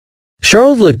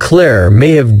Charles Leclerc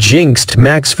may have jinxed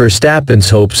Max Verstappen's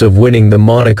hopes of winning the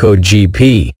Monaco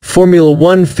GP. Formula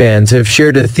One fans have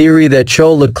shared a theory that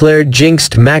Charles Leclerc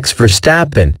jinxed Max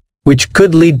Verstappen, which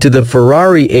could lead to the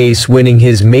Ferrari ace winning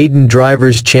his maiden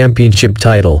Drivers' Championship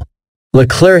title.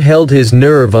 Leclerc held his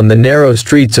nerve on the narrow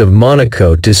streets of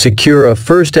Monaco to secure a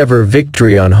first-ever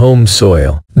victory on home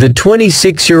soil. The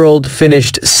 26-year-old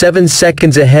finished 7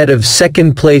 seconds ahead of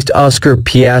second-placed Oscar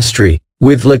Piastri,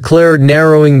 with Leclerc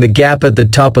narrowing the gap at the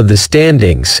top of the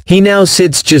standings. He now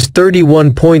sits just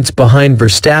 31 points behind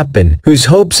Verstappen, whose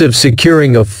hopes of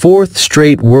securing a fourth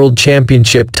straight World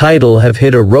Championship title have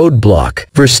hit a roadblock.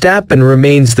 Verstappen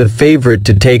remains the favorite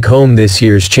to take home this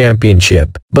year's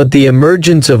championship, but the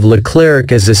emergence of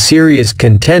Leclerc as a serious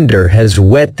contender has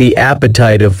whet the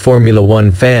appetite of Formula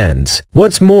One fans.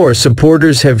 What's more,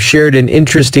 supporters have shared an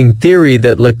interesting theory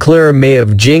that Leclerc may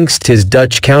have jinxed his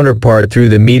Dutch counterpart through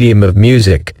the medium of music.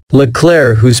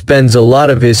 Leclerc, who spends a lot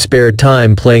of his spare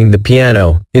time playing the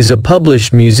piano, is a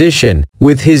published musician,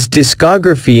 with his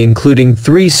discography including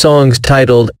 3 songs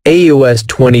titled AUS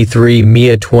 23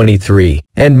 Mia 23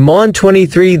 and Mon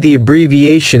 23, the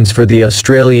abbreviations for the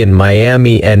Australian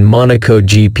Miami and Monaco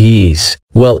GPs.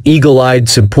 While eagle-eyed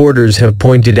supporters have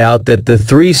pointed out that the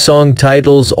 3 song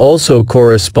titles also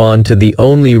correspond to the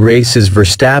only races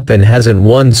Verstappen hasn't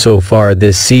won so far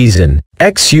this season.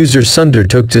 Ex-user Sunder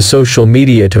took to social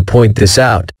media to point this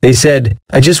out. They said,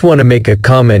 "I just want to make a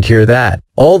comment here that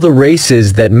all the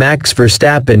races that Max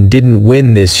Verstappen didn't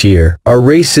win this year are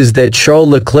races that Charles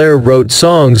Leclerc wrote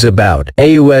songs about.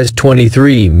 AUS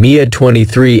 23, Mia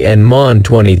 23 and Mon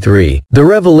 23. The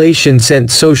revelation sent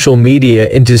social media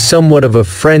into somewhat of a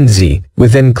frenzy,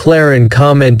 with McLaren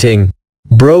commenting,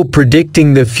 "Bro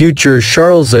predicting the future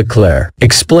Charles Leclerc.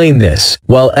 Explain this,"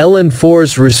 while Ellen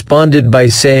Force responded by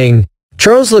saying,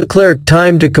 "Charles Leclerc,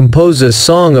 time to compose a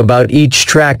song about each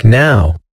track now."